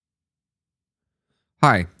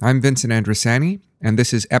Hi, I'm Vincent Andrasani, and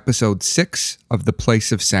this is episode 6 of The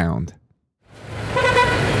Place of Sound.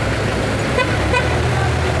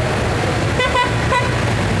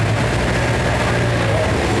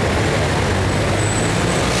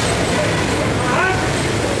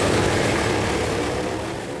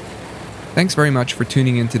 Thanks very much for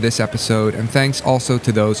tuning into this episode, and thanks also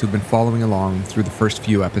to those who've been following along through the first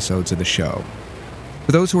few episodes of the show.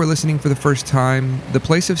 For those who are listening for the first time, The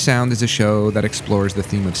Place of Sound is a show that explores the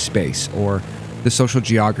theme of space, or the social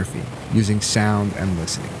geography, using sound and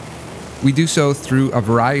listening. We do so through a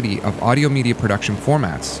variety of audio media production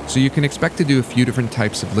formats, so you can expect to do a few different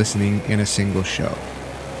types of listening in a single show.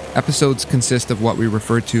 Episodes consist of what we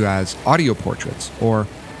refer to as audio portraits, or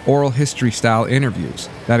oral history-style interviews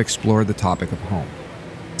that explore the topic of home.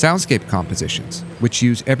 Soundscape compositions, which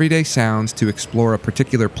use everyday sounds to explore a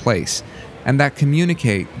particular place, and that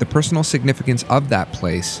communicate the personal significance of that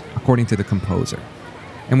place according to the composer.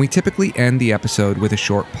 And we typically end the episode with a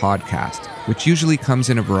short podcast, which usually comes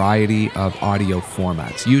in a variety of audio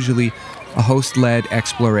formats, usually a host-led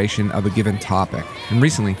exploration of a given topic. And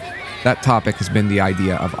recently, that topic has been the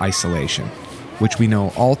idea of isolation, which we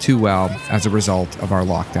know all too well as a result of our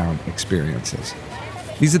lockdown experiences.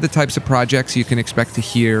 These are the types of projects you can expect to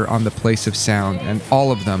hear on The Place of Sound, and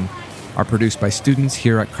all of them are produced by students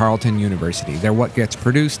here at Carleton University. They're what gets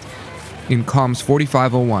produced in Comms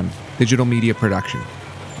 4501, Digital Media Production,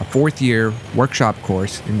 a fourth-year workshop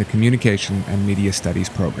course in the Communication and Media Studies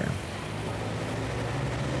program.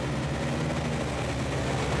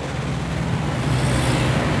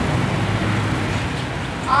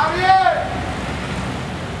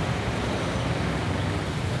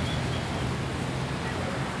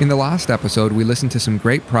 In the last episode, we listened to some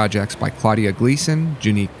great projects by Claudia Gleason,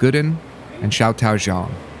 Junique Gooden, and Xiaotao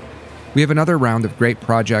Zhang. We have another round of great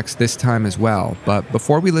projects this time as well, but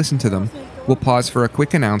before we listen to them, we'll pause for a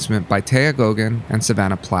quick announcement by Taya Gogan and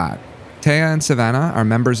Savannah Platt. Taya and Savannah are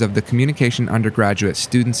members of the Communication Undergraduate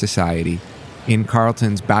Student Society in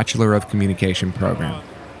Carleton's Bachelor of Communication program.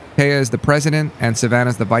 Taya is the president and Savannah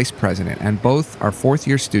is the vice president, and both are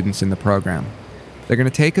fourth-year students in the program. They're going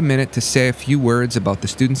to take a minute to say a few words about the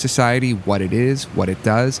Student Society, what it is, what it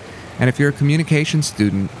does, and if you're a communication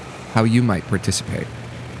student, how you might participate.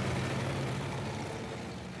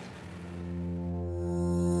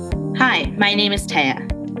 Hi, my name is Taya.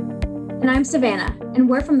 And I'm Savannah, and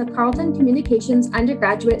we're from the Carleton Communications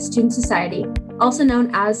Undergraduate Student Society, also known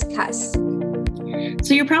as CUS.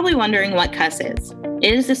 So you're probably wondering what CUS is.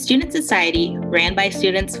 It is a student society ran by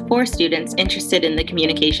students for students interested in the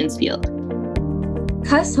communications field.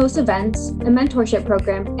 CUS hosts events, a mentorship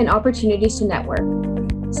program, and opportunities to network.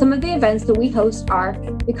 Some of the events that we host are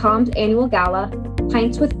the Comms Annual Gala,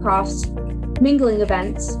 Pints with Profs, mingling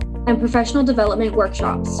events, and professional development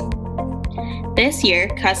workshops. This year,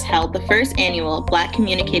 CUS held the first annual Black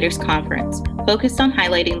Communicators Conference, focused on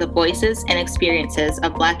highlighting the voices and experiences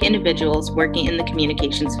of Black individuals working in the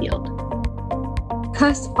communications field.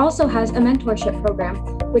 CUS also has a mentorship program,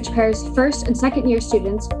 which pairs first and second year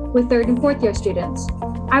students with third and fourth year students.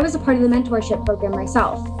 I was a part of the mentorship program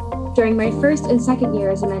myself during my first and second year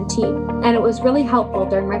as a mentee, and it was really helpful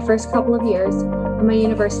during my first couple of years of my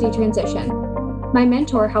university transition. My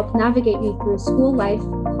mentor helped navigate me through school life,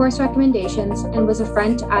 course recommendations, and was a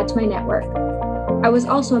friend to add to my network. I was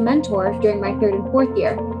also a mentor during my third and fourth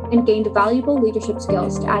year and gained valuable leadership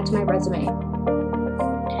skills to add to my resume.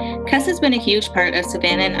 CUS has been a huge part of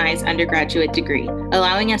Savannah and I's undergraduate degree,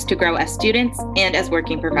 allowing us to grow as students and as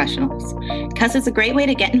working professionals. CUS is a great way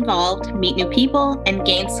to get involved, meet new people, and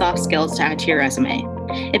gain soft skills to add to your resume.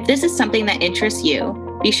 If this is something that interests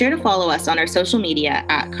you, be sure to follow us on our social media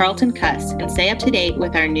at Carleton CUS and stay up to date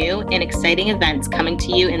with our new and exciting events coming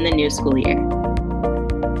to you in the new school year.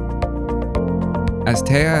 As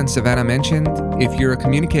Taya and Savannah mentioned, if you're a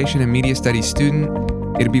communication and media studies student,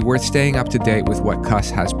 it'd be worth staying up to date with what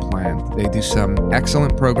CUS has planned. They do some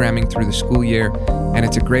excellent programming through the school year, and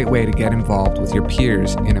it's a great way to get involved with your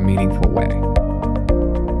peers in a meaningful way.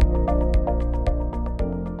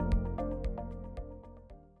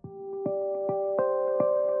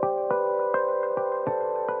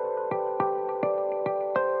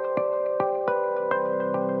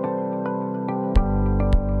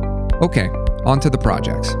 Okay, on to the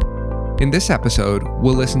projects. In this episode,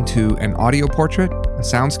 we'll listen to an audio portrait, a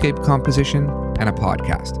soundscape composition, and a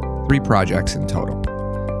podcast. 3 projects in total.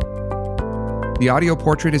 The audio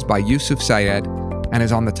portrait is by Yusuf Syed and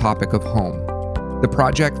is on the topic of home. The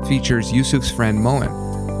project features Yusuf's friend Moen,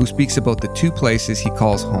 who speaks about the 2 places he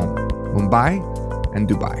calls home, Mumbai and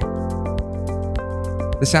Dubai.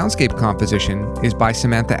 The soundscape composition is by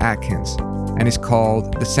Samantha Atkins, and is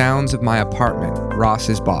called The Sounds of My Apartment, Ross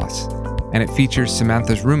is Boss, and it features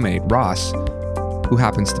Samantha's roommate, Ross, who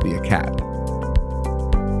happens to be a cat.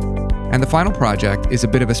 And the final project is a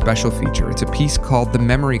bit of a special feature. It's a piece called The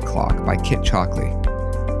Memory Clock by Kit Chalkley.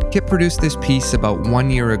 Kit produced this piece about 1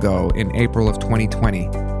 year ago in April of 2020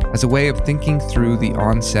 as a way of thinking through the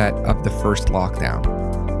onset of the first lockdown.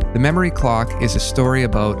 The Memory Clock is a story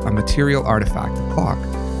about a material artifact, a clock,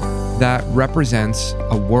 that represents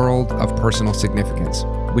a world of personal significance,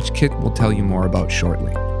 which Kit will tell you more about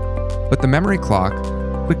shortly. But the Memory Clock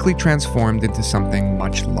quickly transformed into something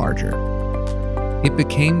much larger. It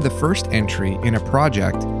became the first entry in a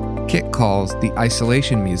project Kit calls the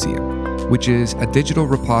Isolation Museum, which is a digital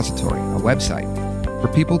repository, a website, for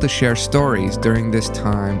people to share stories during this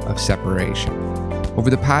time of separation. Over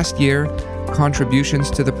the past year,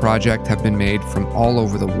 contributions to the project have been made from all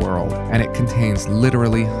over the world, and it contains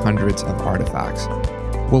literally hundreds of artifacts.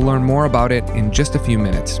 We'll learn more about it in just a few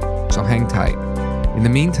minutes, so hang tight. In the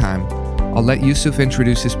meantime, I'll let Yusuf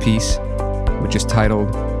introduce his piece, which is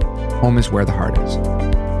titled Home is Where the Heart is.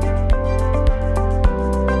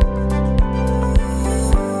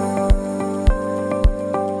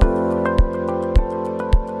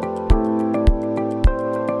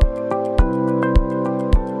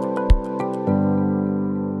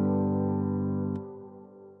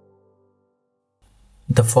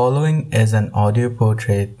 The following is an audio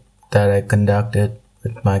portrait that I conducted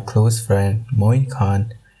with my close friend Moin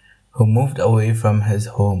Khan, who moved away from his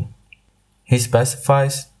home. He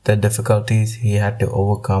specifies the difficulties he had to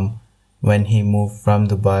overcome when he moved from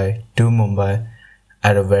Dubai to Mumbai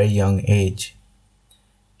at a very young age.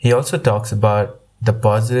 He also talks about the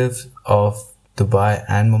positives of Dubai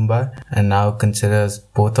and Mumbai and now considers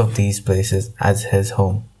both of these places as his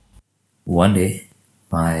home. One day,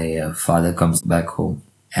 my father comes back home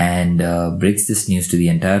and breaks this news to the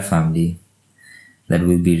entire family that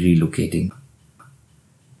we'll be relocating.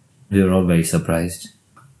 We were all very surprised.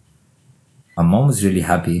 Our mom was really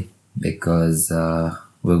happy because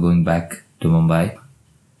we're going back to Mumbai,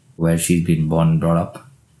 where she's been born and brought up.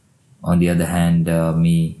 On the other hand,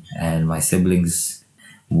 me and my siblings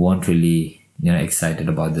weren't really, excited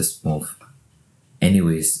about this move.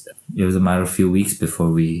 Anyways, it was a matter of a few weeks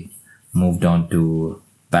before we moved on to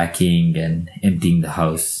packing and emptying the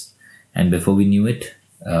house. And before we knew it,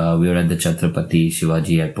 we were at the Chhatrapati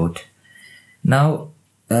Shivaji Airport. Now,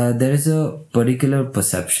 there is a particular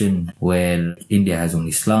perception where India has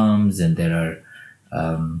only slums and there are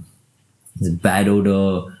there's bad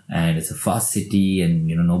odor and it's a fast city and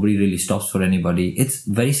nobody really stops for anybody. It's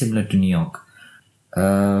very similar to New York.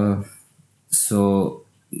 So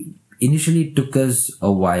initially it took us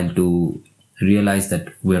a while to realize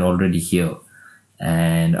that we're already here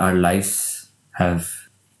and our lives have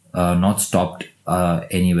not stopped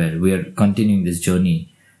anywhere. We are continuing this journey.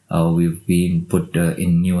 We've been put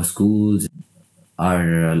in newer schools.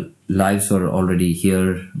 Our lives were already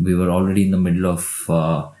here. We were already in the middle of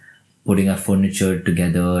putting our furniture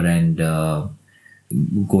together and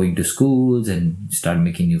going to schools and start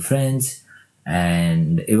making new friends.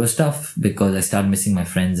 And it was tough because I started missing my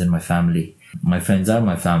friends and my family. My friends are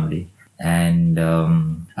my family. And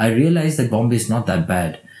I realized that Bombay is not that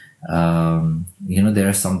bad. There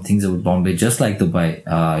are some things about Bombay, just like Dubai.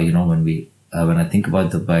 When I think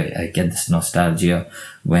about Dubai, I get this nostalgia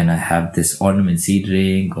when I have this ornament sea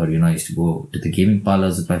drink, or I used to go to the gaming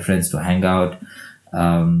parlors with my friends to hang out.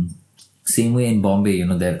 Same way in Bombay,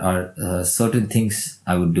 there are certain things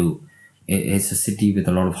I would do. It's a city with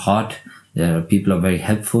a lot of heart. People are very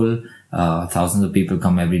helpful. Thousands of people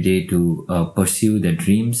come every day to pursue their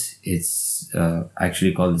dreams. It's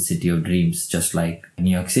actually called the City of Dreams, just like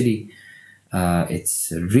New York City.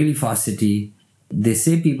 It's a really fast city. They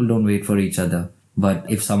say people don't wait for each other, but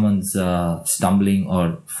if someone's stumbling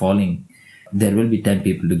or falling, there will be 10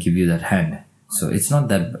 people to give you that hand. So it's not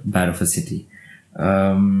that bad of a city.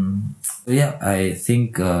 I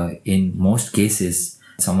think in most cases,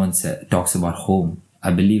 someone talks about home.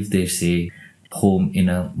 I believe they say home in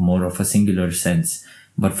a more of a singular sense.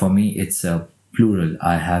 But for me, it's a plural.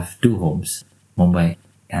 I have two homes, Mumbai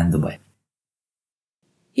and Dubai.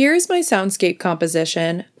 Here's my soundscape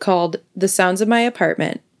composition called The Sounds of My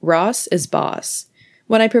Apartment, Ross is Boss.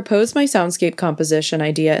 When I proposed my soundscape composition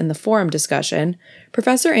idea in the forum discussion,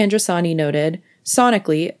 Professor Andrasani noted,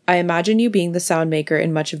 sonically, I imagine you being the sound maker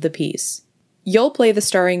in much of the piece. You'll play the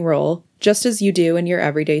starring role, just as you do in your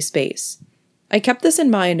everyday space. I kept this in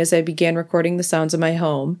mind as I began recording the sounds of my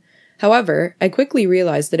home. However, I quickly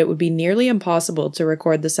realized that it would be nearly impossible to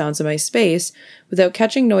record the sounds of my space without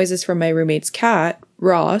catching noises from my roommate's cat,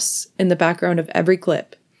 Ross, in the background of every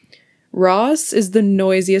clip. Ross is the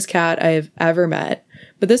noisiest cat I have ever met,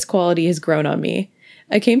 but this quality has grown on me.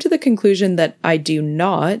 I came to the conclusion that I do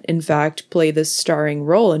not, in fact, play this starring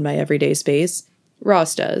role in my everyday space.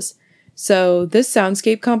 Ross does. So this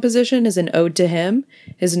soundscape composition is an ode to him,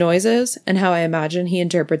 his noises, and how I imagine he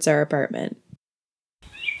interprets our apartment.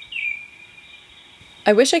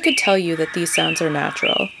 I wish I could tell you that these sounds are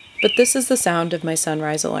natural, but this is the sound of my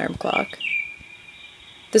sunrise alarm clock.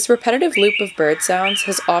 This repetitive loop of bird sounds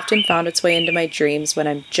has often found its way into my dreams when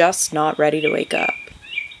I'm just not ready to wake up.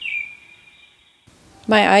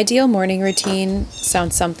 My ideal morning routine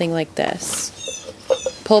sounds something like this.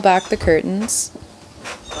 Pull back the curtains,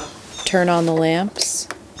 turn on the lamps,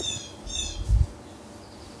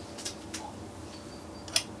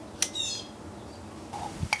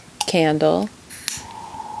 candle,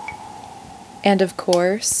 and of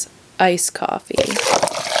course, iced coffee.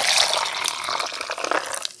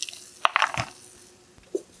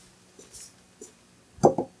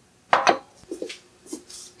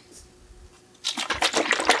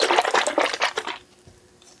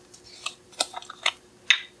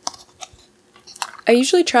 I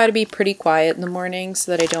usually try to be pretty quiet in the morning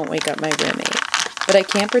so that I don't wake up my roommate, but I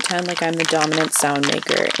can't pretend like I'm the dominant sound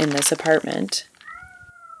maker in this apartment.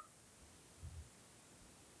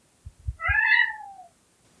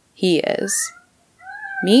 He is.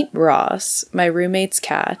 Meet Ross, my roommate's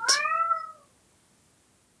cat.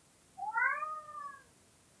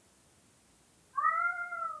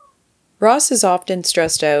 Ross is often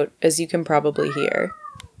stressed out, as you can probably hear.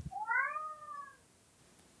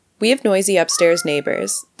 We have noisy upstairs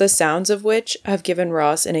neighbors, the sounds of which have given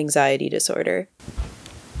Ross an anxiety disorder.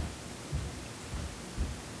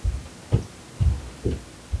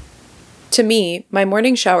 To me, my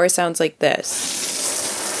morning shower sounds like this.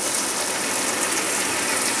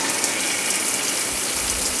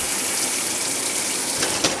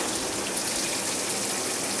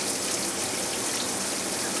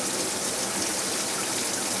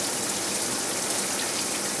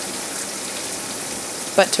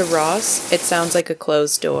 But to Ross, it sounds like a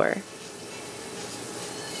closed door.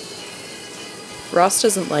 Ross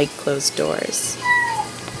doesn't like closed doors.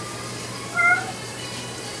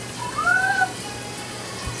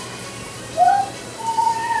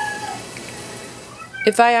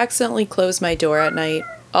 If I accidentally close my door at night,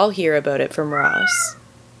 I'll hear about it from Ross.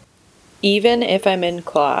 Even if I'm in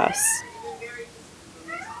class.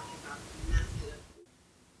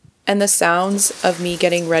 And the sounds of me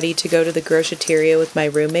getting ready to go to the groceteria with my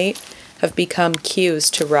roommate have become cues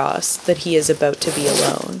to Ross that he is about to be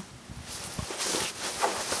alone.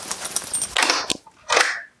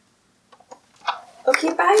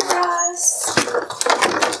 Okay, bye, Ross.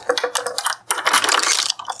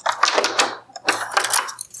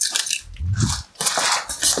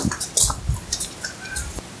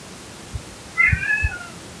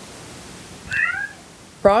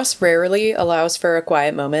 Ross rarely allows for a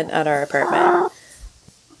quiet moment at our apartment.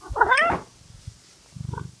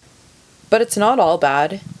 But it's not all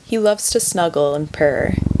bad. He loves to snuggle and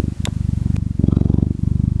purr.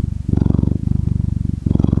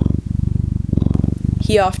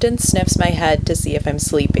 He often sniffs my head to see if I'm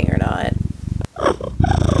sleeping or not.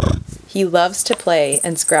 He loves to play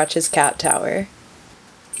and scratch his cat tower.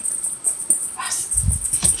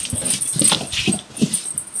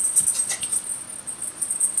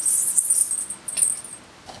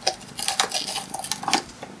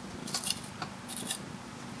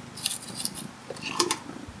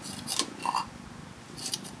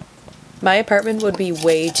 My apartment would be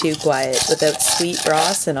way too quiet without sweet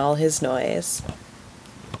Ross and all his noise.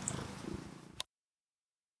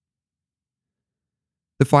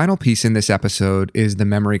 The final piece in this episode is The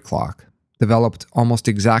Memory Clock, developed almost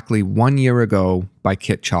exactly 1 year ago by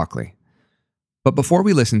Kit Chalkley. But before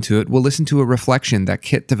we listen to it, we'll listen to a reflection that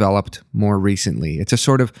Kit developed more recently. It's a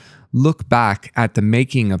sort of look back at the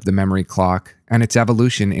making of the Memory Clock and its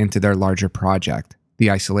evolution into their larger project,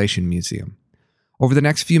 the Isolation Museum. Over the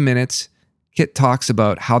next few minutes, Kit talks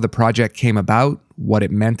about how the project came about, what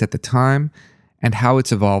it meant at the time, and how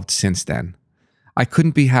it's evolved since then. I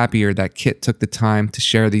couldn't be happier that Kit took the time to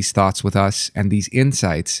share these thoughts with us and these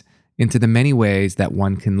insights into the many ways that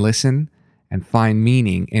one can listen and find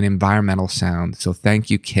meaning in environmental sound. So thank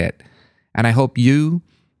you, Kit. And I hope you,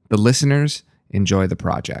 the listeners, enjoy the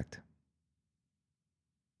project.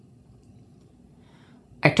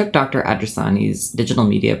 I took Dr. Adrasani's digital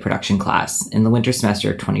media production class in the winter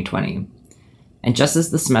semester of 2020. And just as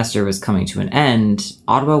the semester was coming to an end,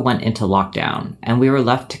 Ottawa went into lockdown, and we were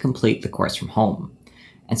left to complete the course from home.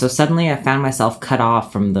 And so suddenly I found myself cut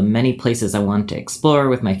off from the many places I wanted to explore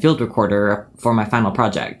with my field recorder for my final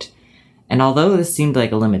project. And although this seemed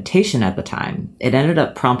like a limitation at the time, it ended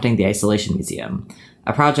up prompting the Isolation Museum,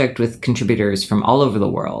 a project with contributors from all over the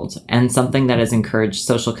world, and something that has encouraged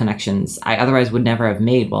social connections I otherwise would never have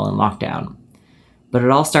made while in lockdown. But it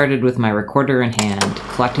all started with my recorder in hand,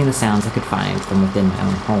 collecting the sounds I could find from within my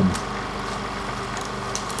own home.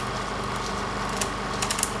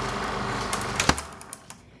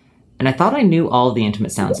 And I thought I knew all of the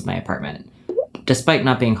intimate sounds of my apartment, despite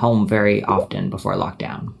not being home very often before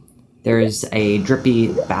lockdown. There's a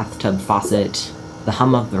drippy bathtub faucet, the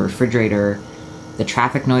hum of the refrigerator, the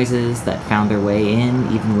traffic noises that found their way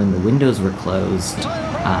in even when the windows were closed,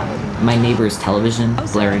 my neighbor's television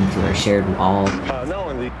blaring through our shared wall.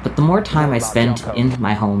 But the more time I spent in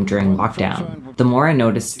my home during lockdown, the more I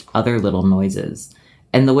noticed other little noises,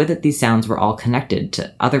 and the way that these sounds were all connected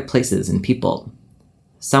to other places and people.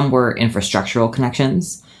 Some were infrastructural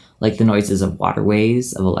connections, like the noises of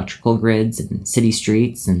waterways, of electrical grids, and city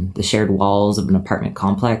streets, and the shared walls of an apartment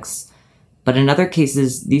complex. But in other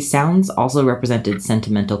cases, these sounds also represented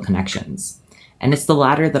sentimental connections. And it's the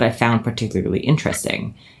latter that I found particularly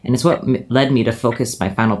interesting, and it's what led me to focus my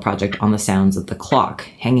final project on the sounds of the clock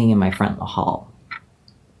hanging in my front hall.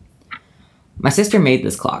 My sister made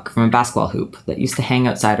this clock from a basketball hoop that used to hang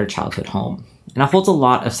outside her childhood home, and it holds a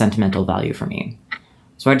lot of sentimental value for me.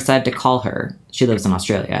 So I decided to call her, she lives in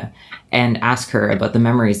Australia, and ask her about the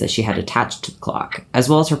memories that she had attached to the clock, as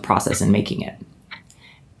well as her process in making it.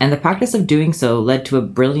 And the practice of doing so led to a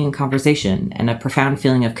brilliant conversation and a profound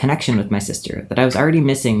feeling of connection with my sister that I was already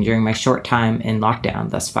missing during my short time in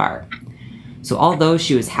lockdown thus far. So although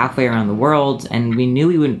she was halfway around the world and we knew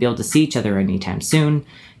we wouldn't be able to see each other anytime soon,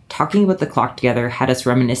 talking about the clock together had us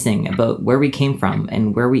reminiscing about where we came from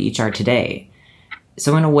and where we each are today.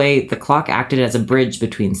 So in a way, the clock acted as a bridge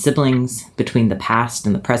between siblings, between the past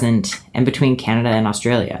and the present, and between Canada and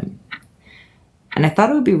Australia. And I thought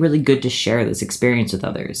it would be really good to share this experience with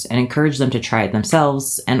others and encourage them to try it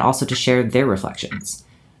themselves and also to share their reflections.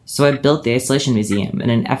 So I built the Isolation Museum in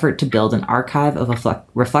an effort to build an archive of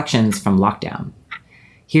reflections from lockdown.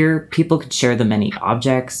 Here, people could share the many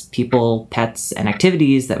objects, people, pets, and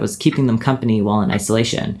activities that was keeping them company while in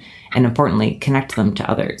isolation, and importantly, connect them to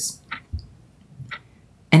others.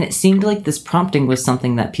 And it seemed like this prompting was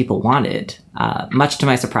something that people wanted. Much to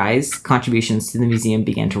my surprise, contributions to the museum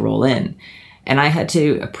began to roll in, and I had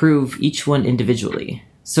to approve each one individually.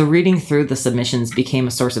 So reading through the submissions became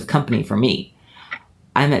a source of company for me.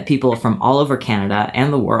 I met people from all over Canada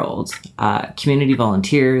and the world, community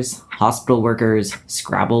volunteers, hospital workers,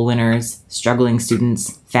 Scrabble winners, struggling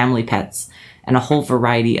students, family pets, and a whole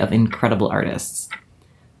variety of incredible artists.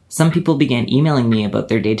 Some people began emailing me about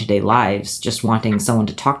their day-to-day lives, just wanting someone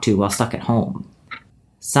to talk to while stuck at home.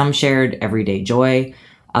 Some shared everyday joy,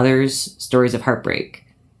 others stories of heartbreak.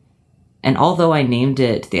 And although I named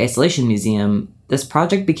it the Isolation Museum, this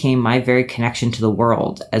project became my very connection to the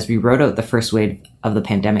world as we rode out the first wave of the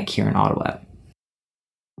pandemic here in Ottawa.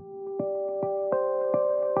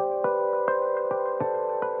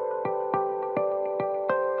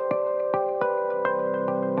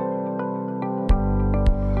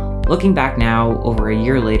 Looking back now, over a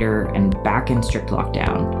year later and back in strict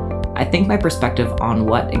lockdown, I think my perspective on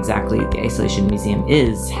what exactly the Isolation Museum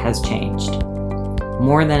is has changed.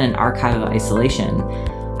 More than an archive of isolation,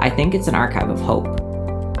 I think it's an archive of hope.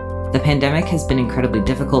 The pandemic has been incredibly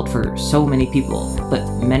difficult for so many people, but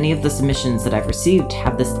many of the submissions that I've received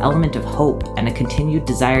have this element of hope and a continued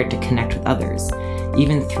desire to connect with others,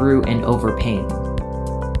 even through and over pain.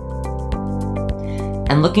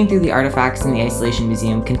 And looking through the artifacts in the Isolation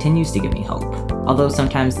Museum continues to give me hope, although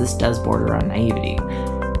sometimes this does border on naivety.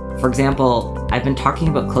 For example, I've been talking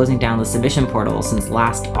about closing down the submission portal since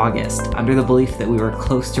last August, under the belief that we were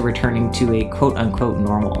close to returning to a quote-unquote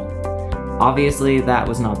normal. Obviously, that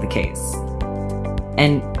was not the case.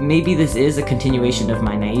 And maybe this is a continuation of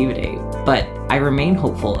my naivete, but I remain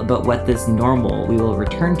hopeful about what this normal we will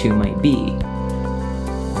return to might be.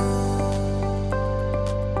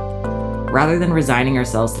 Rather than resigning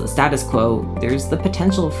ourselves to the status quo, there's the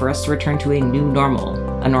potential for us to return to a new normal,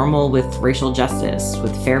 a normal with racial justice,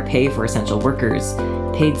 with fair pay for essential workers,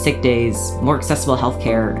 paid sick days, more accessible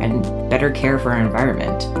healthcare, and better care for our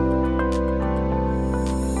environment.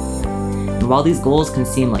 And while these goals can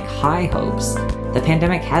seem like high hopes, the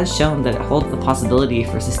pandemic has shown that it holds the possibility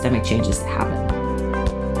for systemic changes to happen.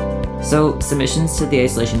 So submissions to the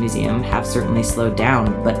Isolation Museum have certainly slowed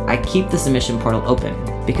down, but I keep the submission portal open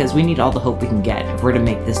because we need all the hope we can get if we're to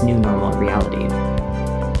make this new normal a reality.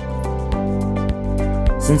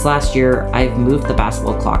 Since last year, I've moved the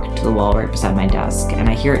basketball clock to the wall right beside my desk, and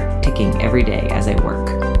I hear it ticking every day as I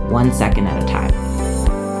work, 1 second at a time.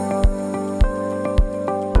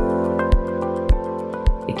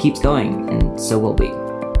 keeps going, and so will we.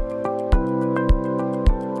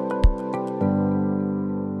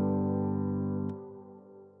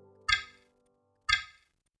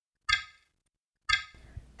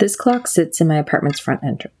 This clock sits in my apartment's front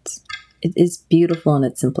entrance. It is beautiful in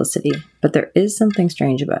its simplicity, but there is something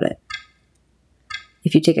strange about it.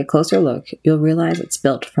 If you take a closer look, you'll realize it's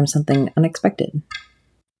built from something unexpected.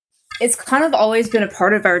 It's kind of always been a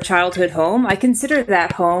part of our childhood home. I consider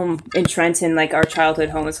that home in Trenton like our childhood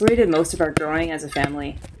home. It's where we did most of our growing as a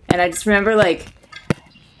family. And I just remember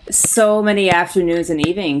so many afternoons and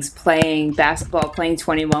evenings playing basketball, playing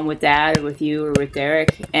 21 with Dad or with you or with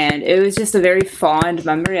Derek. And it was just a very fond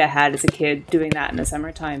memory I had as a kid doing that in the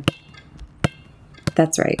summertime.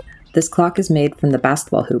 That's right. This clock is made from the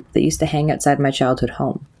basketball hoop that used to hang outside my childhood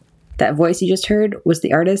home. That voice you just heard was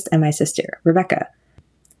the artist and my sister, Rebecca.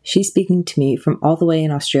 She's speaking to me from all the way in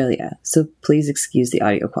Australia, so please excuse the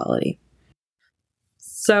audio quality.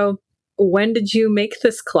 So, when did you make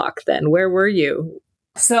this clock then? Where were you?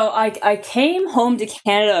 So I came home to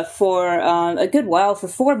Canada for a good while, for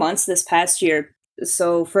 4 months this past year.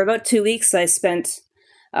 So for about 2 weeks, I spent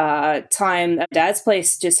time at Dad's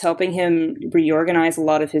place just helping him reorganize a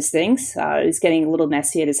lot of his things. It was getting a little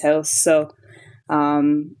messy at his house. So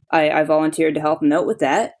I volunteered to help him out with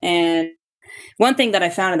that. And one thing that I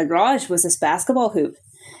found in the garage was this basketball hoop.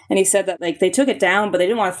 And he said that they took it down, but they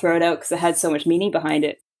didn't want to throw it out because it had so much meaning behind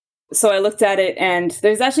it. So I looked at it, and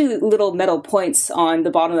there's actually little metal points on the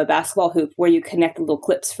bottom of the basketball hoop where you connect the little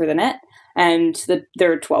clips for the net. And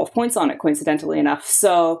there are 12 points on it, coincidentally enough.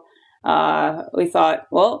 So we thought,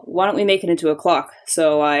 well, why don't we make it into a clock?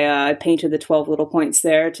 So I painted the 12 little points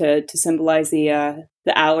there to symbolize the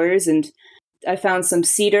hours. And I found some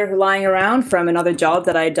cedar lying around from another job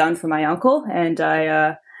that I had done for my uncle. And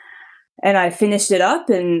I finished it up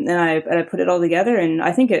and I put it all together, and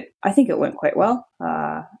I think it went quite well.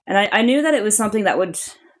 And I knew that it was something that would,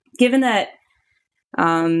 given that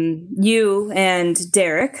you and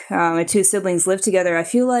Derek, my two siblings, live together, I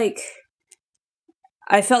felt like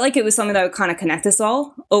it was something that would kind of connect us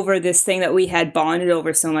all over this thing that we had bonded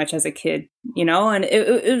over so much as a kid, And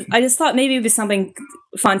I just thought maybe it would be something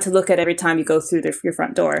fun to look at every time you go through your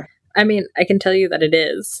front door. I mean, I can tell you that it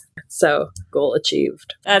is. So, goal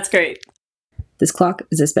achieved. That's great. This clock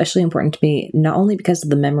is especially important to me, not only because of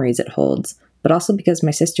the memories it holds, but also because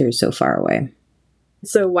my sister is so far away.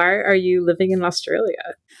 So why are you living in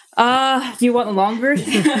Australia? Do you want the long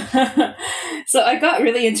version? So I got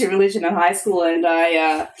really into religion in high school, and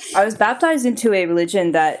I was baptized into a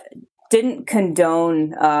religion that didn't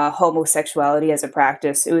condone homosexuality as a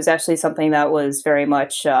practice. It was actually something that was very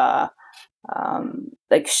much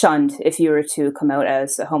shunned if you were to come out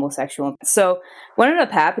as a homosexual. So what ended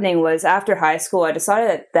up happening was, after high school, I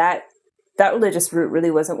decided that religious route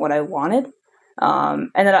really wasn't what I wanted.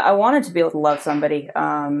 And that I wanted to be able to love somebody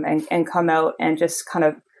and come out and just kind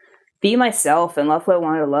of be myself and love what I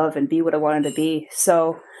wanted to love and be what I wanted to be.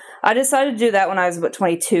 So I decided to do that when I was about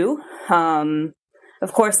 22.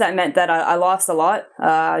 Of course, that meant that I lost a lot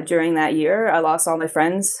during that year. I lost all my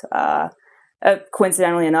friends.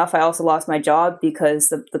 Coincidentally enough, I also lost my job because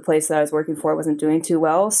the place that I was working for wasn't doing too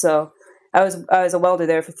well. So I was a welder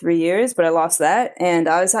there for 3 years, but I lost that. And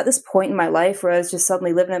I was at this point in my life where I was just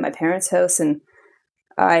suddenly living at my parents' house, and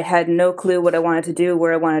I had no clue what I wanted to do,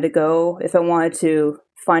 where I wanted to go. If I wanted to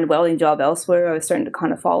find a welding job elsewhere, I was starting to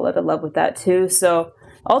kind of fall out of love with that too. So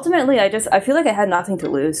ultimately, I feel like I had nothing to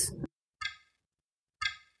lose.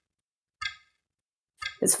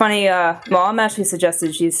 It's funny, Mom actually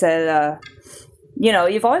suggested, she said,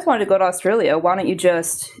 you've always wanted to go to Australia. Why don't you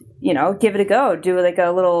just, give it a go, do like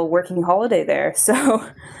a little working holiday there. So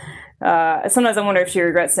sometimes I wonder if she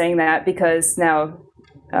regrets saying that, because now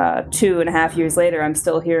 2.5 years later, I'm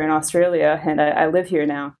still here in Australia, and I live here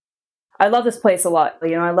now. I love this place a lot.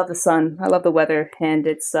 I love the sun, I love the weather, and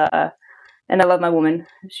it's and I love my woman.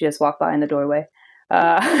 She just walked by in the doorway.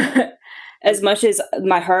 As much as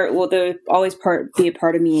my heart will always be a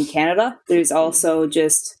part of me in Canada, there's also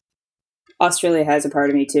just Australia has a part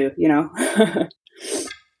of me too,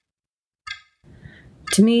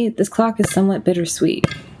 To me, this clock is somewhat bittersweet.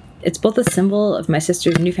 It's both a symbol of my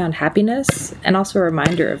sister's newfound happiness and also a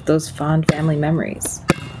reminder of those fond family memories.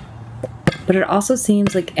 But it also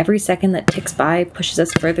seems like every second that ticks by pushes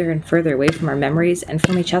us further and further away from our memories and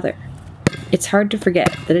from each other. It's hard to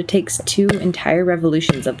forget that it takes 2 entire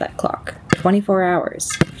revolutions of that clock, 24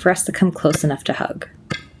 hours, for us to come close enough to hug.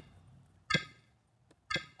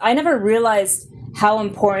 I never realized how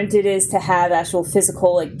important it is to have actual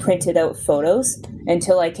physical, printed out photos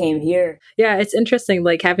until I came here. Yeah, it's interesting,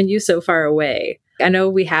 having you so far away. I know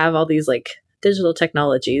we have all these, digital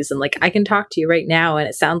technologies, and like I can talk to you right now and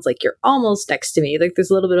it sounds like you're almost next to me. Like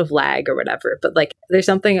there's a little bit of lag or whatever, but like there's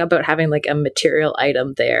something about having like a material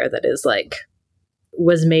item there that is like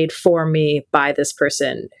was made for me by this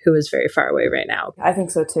person who is very far away right now. I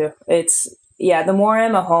think so too. The more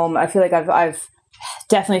I'm at home, I feel like I've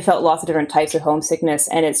definitely felt lots of different types of homesickness,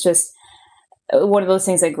 and it's just one of those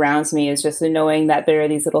things that grounds me is just knowing that there are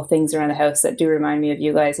these little things around the house that do remind me of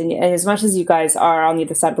you guys. And as much as you guys are on the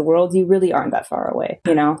other side of the world, you really aren't that far away.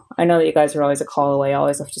 You know, I know that you guys are always a call away,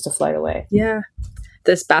 always just a flight away. Yeah.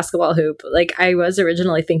 This basketball hoop, like I was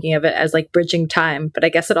originally thinking of it as like bridging time, but I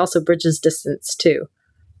guess it also bridges distance too.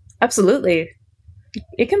 Absolutely.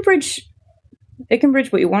 It can bridge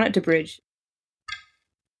what you want it to bridge.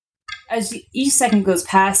 As each second goes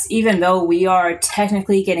past, even though we are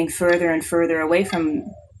technically getting further and further away from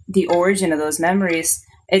the origin of those memories,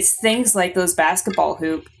 it's things like those basketball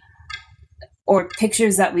hoop or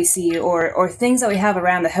pictures that we see or things that we have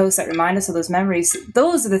around the house that remind us of those memories.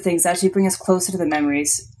 Those are the things that actually bring us closer to the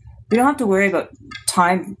memories. We don't have to worry about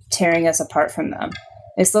time tearing us apart from them.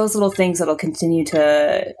 It's those little things that'll continue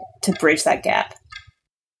to bridge that gap.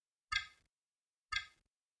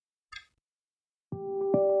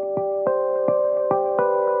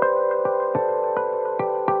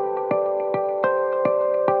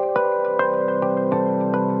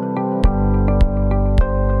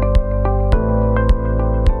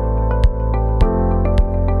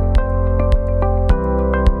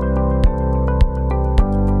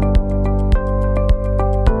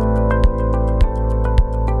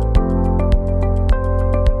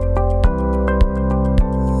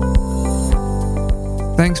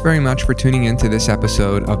 Thanks very much for tuning in to this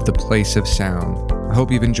episode of The Place of Sound. I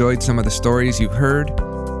hope you've enjoyed some of the stories you've heard,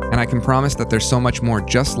 and I can promise that there's so much more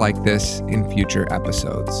just like this in future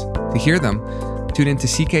episodes. To hear them, tune into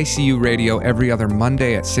CKCU Radio every other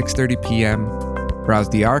Monday at 6:30 p.m., browse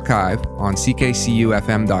the archive on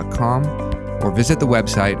ckcufm.com, or visit the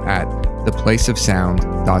website at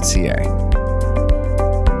theplaceofsound.ca.